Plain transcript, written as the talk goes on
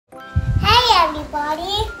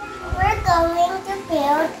everybody. We're going to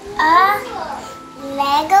build a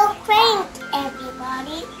Lego crane,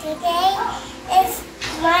 everybody. Today is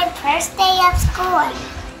my first day of school.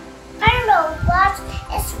 Our robot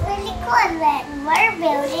is really good when we're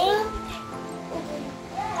building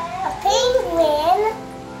a penguin.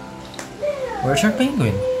 Where's your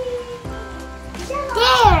penguin?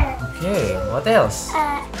 There. Okay, what else?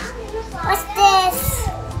 What's this?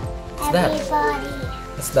 What's that? Everybody.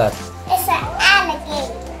 What's that? It's an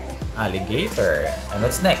alligator. Alligator. And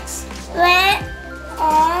what's next? And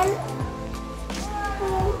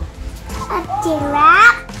a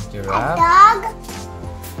giraffe. Giraffe. A dog.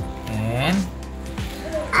 And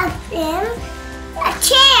A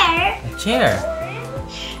chair. a chair.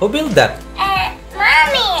 Who built that?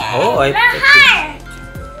 Mommy. Oh, the heart.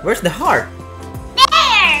 Where's the heart?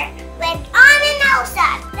 There. With Anna and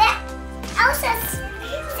Elsa. Elsa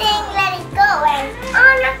sing Let It Go and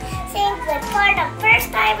Anna sings it for the first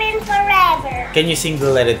time in forever. Can you sing the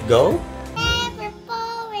Let It Go? Never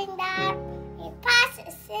falling down. It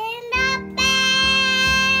passes in the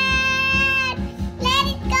bed. Let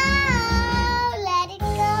it go. Let it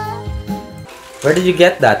go. Where did you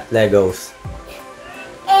get that Legos?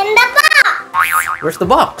 In the box. Where's the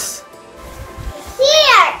box?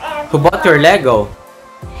 Here. Who bought your Lego?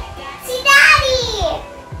 See, Daddy.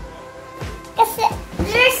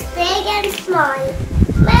 There's big and small.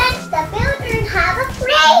 But the builders have a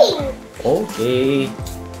crane. Okay.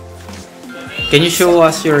 Can you show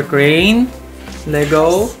us your crane,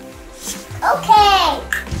 Lego? Okay.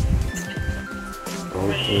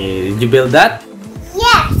 Okay. Did you build that?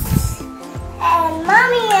 Yes. And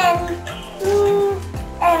Mommy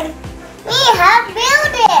and we have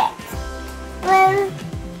built it. When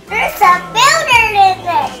there's a builder in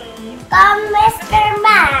it. Called Mr.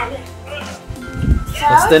 Man. So,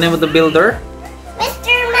 What's the name of the builder?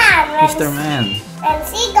 Mr. Man. Mr. Man. And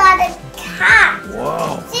she got a cat.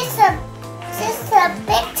 Wow. She's a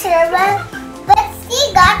picture, but she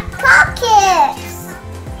got pockets.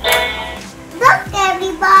 Look,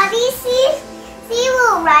 everybody, she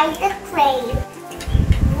will ride the crane.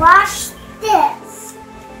 Watch this.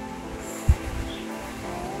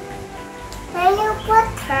 When you put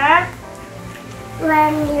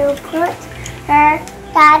her,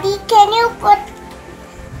 Daddy, can you put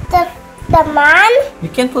the man? You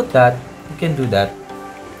can put that. You can do that.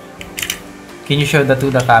 Can you show that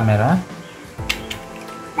to the camera?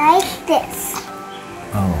 Like this.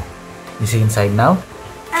 Oh. You see inside now?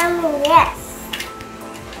 Yes.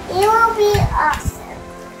 It will be awesome.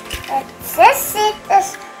 But this seat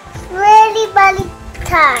is really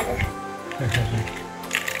baliktad.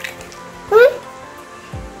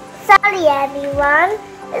 Sorry, everyone.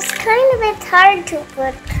 It's kind of a bit hard to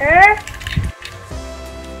put her.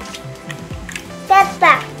 Get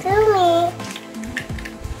back to me.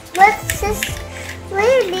 This is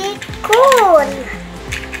really cool.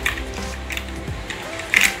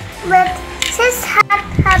 But this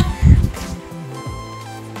have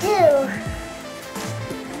do.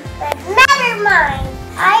 But never mind.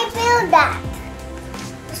 I built that.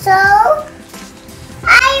 So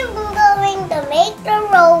I'm going to make the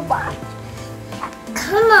robot.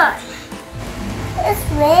 Come on. It's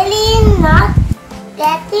really not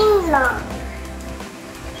getting long.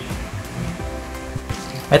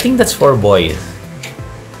 I think that's for boys.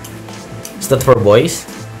 Is that for boys?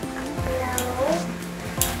 No.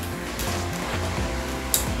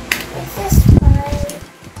 This is fine.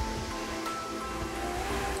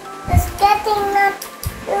 It's getting not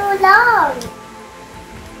too long.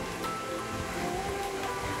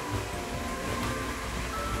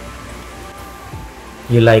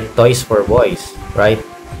 You like toys for boys, right?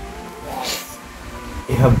 Yes.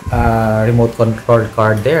 You have a remote control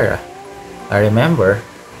car there. I remember.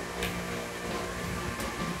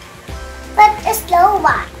 But it's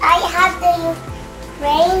robot. I have to use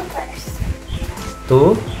brain first.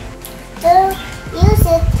 To To use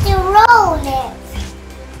it to roll it.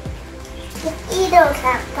 But you don't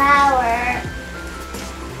have power.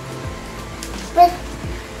 But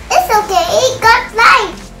it's okay. It got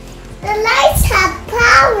light. The lights have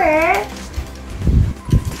power.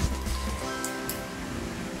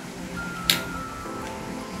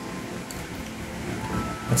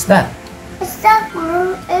 what's that? It's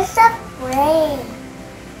a brain.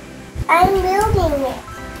 I'm building it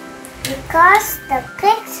because the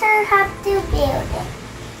picture have to build it.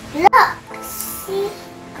 Look, she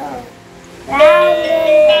goes round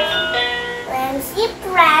and round when she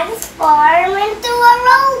transforms into a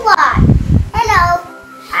robot. Hello,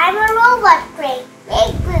 I'm a robot crane.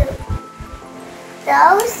 Big blue.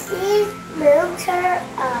 So she moves her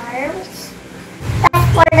arms. That's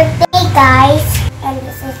for the day, guys. And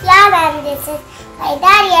this is Yana, and this is my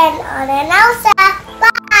daddy, and on and Elsa.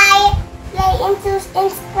 Bye! Like and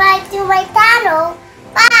subscribe to my channel.